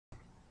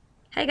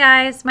Hey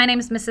guys, my name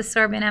is Mrs.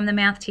 Sorbin. I'm the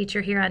math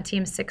teacher here on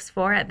Team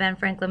 6-4 at Ben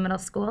Franklin Middle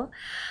School.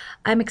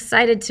 I'm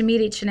excited to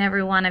meet each and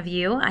every one of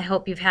you. I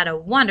hope you've had a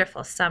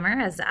wonderful summer,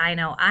 as I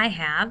know I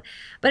have.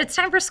 But it's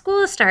time for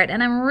school to start,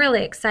 and I'm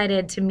really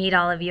excited to meet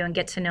all of you and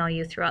get to know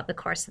you throughout the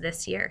course of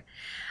this year.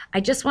 I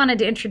just wanted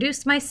to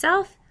introduce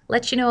myself,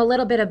 let you know a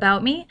little bit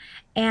about me,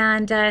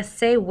 and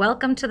say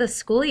welcome to the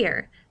school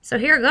year. So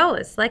here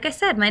goes. Like I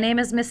said, my name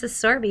is Mrs.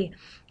 Sorby.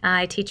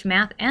 I teach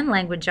math and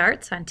language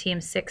arts on Team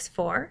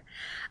 6-4.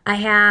 I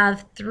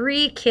have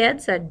 3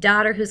 kids, a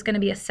daughter who's going to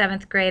be a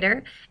 7th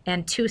grader,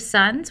 and 2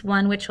 sons,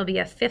 one which will be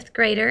a 5th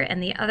grader,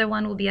 and the other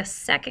one will be a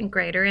 2nd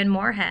grader in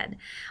Moorhead.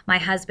 My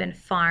husband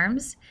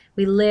farms.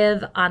 We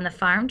live on the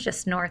farm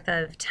just north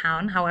of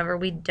town. However,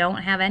 we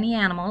don't have any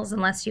animals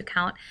unless you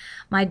count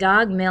my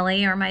dog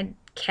Millie or my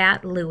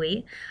cat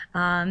Louie.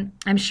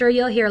 I'm sure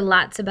you'll hear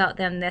lots about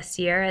them this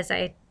year, as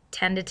I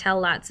tend to tell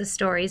lots of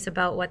stories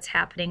about what's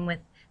happening with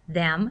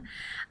them.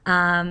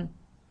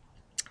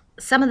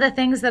 Some of the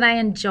things that I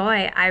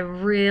enjoy, I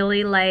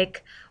really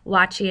like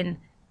watching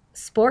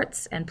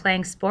sports and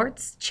playing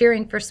sports,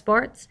 cheering for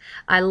sports.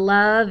 I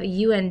love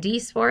UND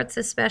sports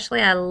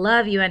especially. I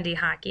love UND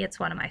hockey.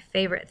 It's one of my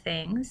favorite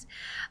things.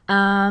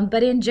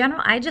 But in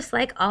general, I just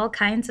like all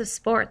kinds of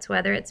sports,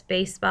 whether it's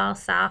baseball,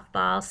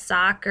 softball,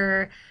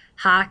 soccer,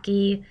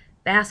 hockey,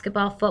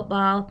 basketball,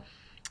 football,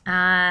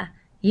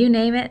 you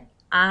name it.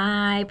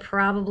 I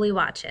probably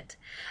watch it.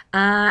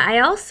 I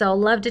also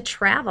love to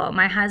travel.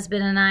 My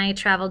husband and I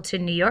traveled to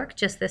New York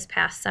just this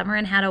past summer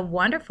and had a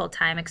wonderful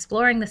time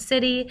exploring the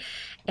city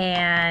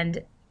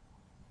and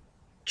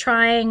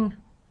trying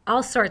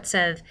all sorts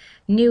of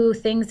new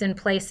things and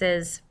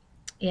places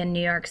in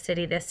New York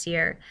City this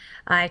year.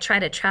 I try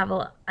to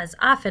travel as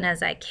often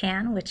as I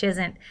can, which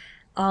isn't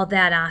all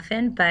that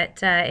often,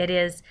 but it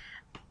is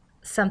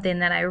something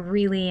that I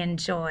really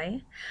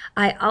enjoy.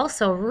 I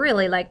also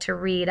really like to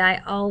read.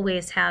 I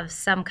always have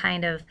some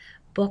kind of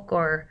book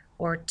or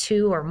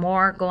two or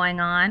more going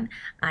on.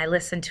 I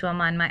listen to them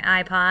on my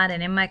iPod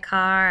and in my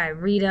car. I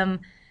read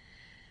them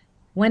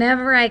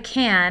whenever I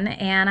can,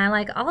 and I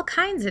like all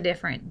kinds of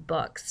different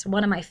books.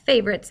 One of my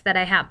favorites that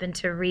I happened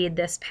to read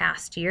this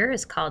past year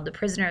is called The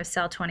Prisoner of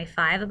Cell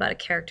 25, about a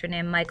character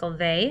named Michael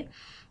Vey.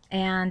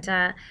 And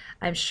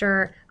I'm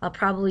sure I'll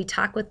probably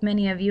talk with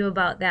many of you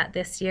about that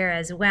this year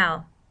as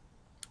well.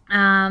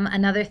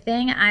 Another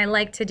thing I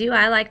like to do,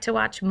 I like to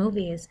watch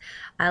movies.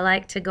 I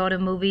like to go to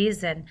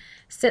movies and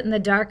sit in the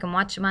dark and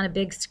watch them on a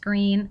big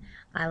screen.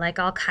 I like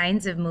all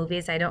kinds of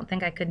movies. I don't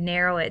think I could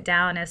narrow it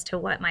down as to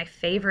what my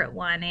favorite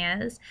one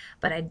is,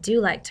 but I do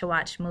like to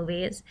watch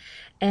movies.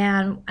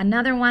 And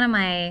another one of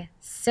my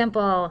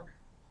simple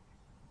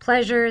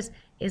pleasures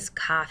is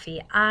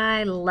coffee.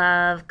 I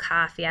love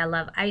coffee. I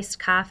love iced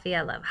coffee.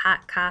 I love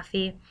hot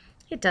coffee.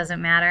 It doesn't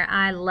matter.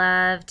 I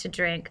love to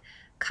drink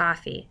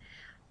coffee.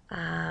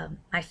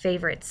 My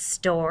favorite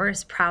store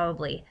is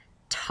probably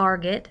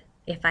Target,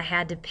 if I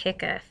had to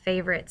pick a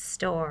favorite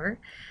store.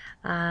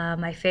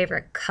 My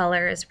favorite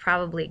color is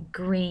probably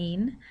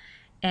green.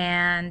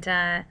 And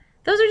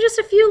those are just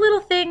a few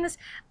little things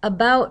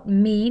about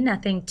me,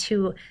 nothing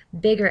too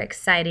big or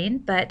exciting,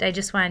 but I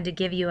just wanted to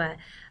give you a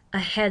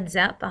heads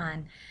up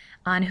on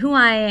who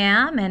I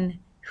am and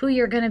who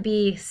you're going to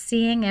be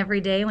seeing every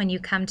day when you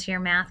come to your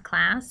math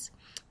class.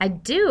 I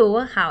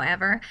do,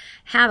 however,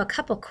 have a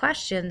couple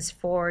questions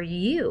for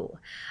you.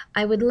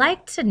 I would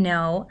like to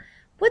know,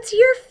 what's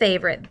your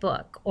favorite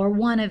book, or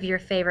one of your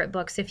favorite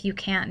books if you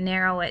can't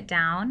narrow it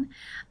down?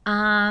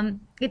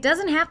 It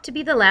doesn't have to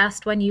be the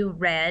last one you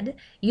read.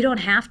 You don't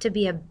have to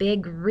be a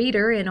big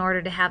reader in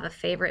order to have a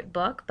favorite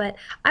book, but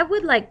I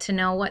would like to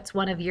know what's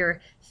one of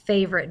your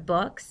favorite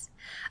books.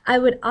 I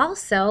would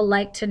also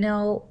like to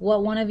know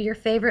what one of your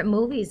favorite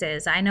movies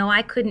is. I know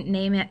I couldn't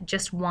name it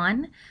just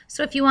one,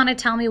 so if you want to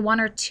tell me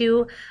one or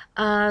two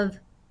of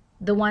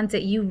the ones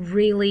that you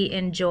really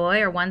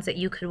enjoy, or ones that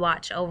you could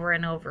watch over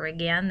and over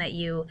again that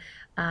you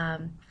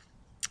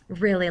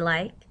really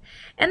like.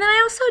 And then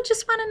I also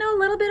just want to know a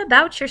little bit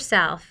about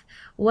yourself.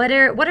 What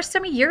are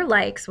some of your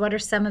likes? What are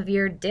some of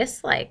your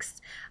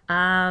dislikes?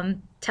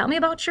 Tell me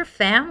about your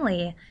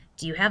family.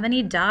 Do you have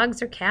any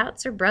dogs or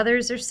cats or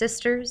brothers or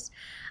sisters?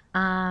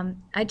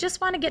 I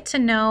just want to get to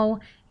know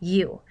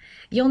you.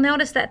 You'll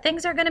notice that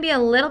things are going to be a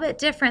little bit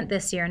different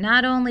this year,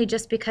 not only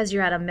just because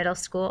you're at a middle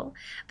school,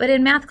 but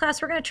in math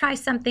class we're going to try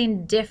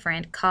something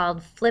different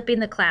called Flipping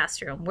the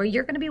Classroom, where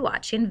you're going to be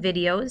watching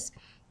videos,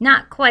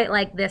 not quite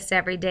like this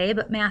every day,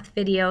 but math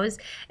videos,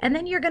 and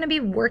then you're going to be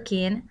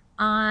working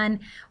on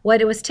what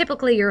it was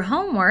typically your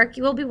homework.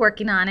 You will be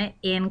working on it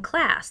in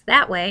class.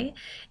 That way,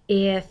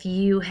 if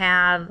you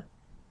have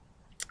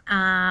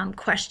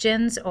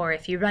questions, or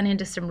if you run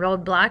into some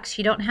roadblocks,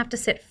 you don't have to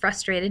sit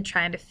frustrated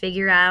trying to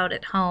figure out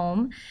at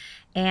home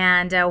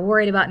and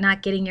worried about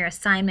not getting your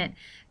assignment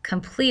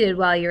completed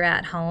while you're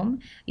at home.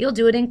 You'll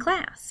do it in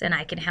class, and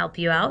I can help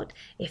you out.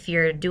 If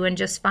you're doing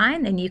just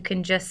fine, then you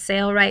can just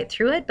sail right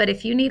through it, but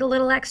if you need a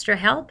little extra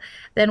help,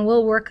 then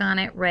we'll work on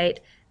it right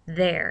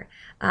there.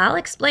 I'll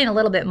explain a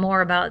little bit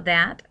more about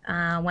that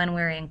when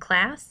we're in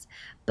class,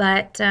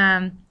 but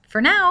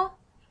for now,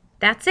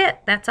 that's it.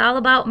 That's all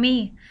about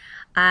me.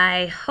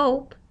 I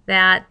hope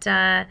that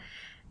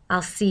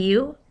I'll see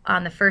you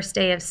on the first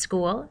day of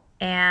school,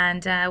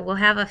 and we'll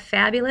have a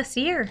fabulous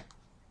year.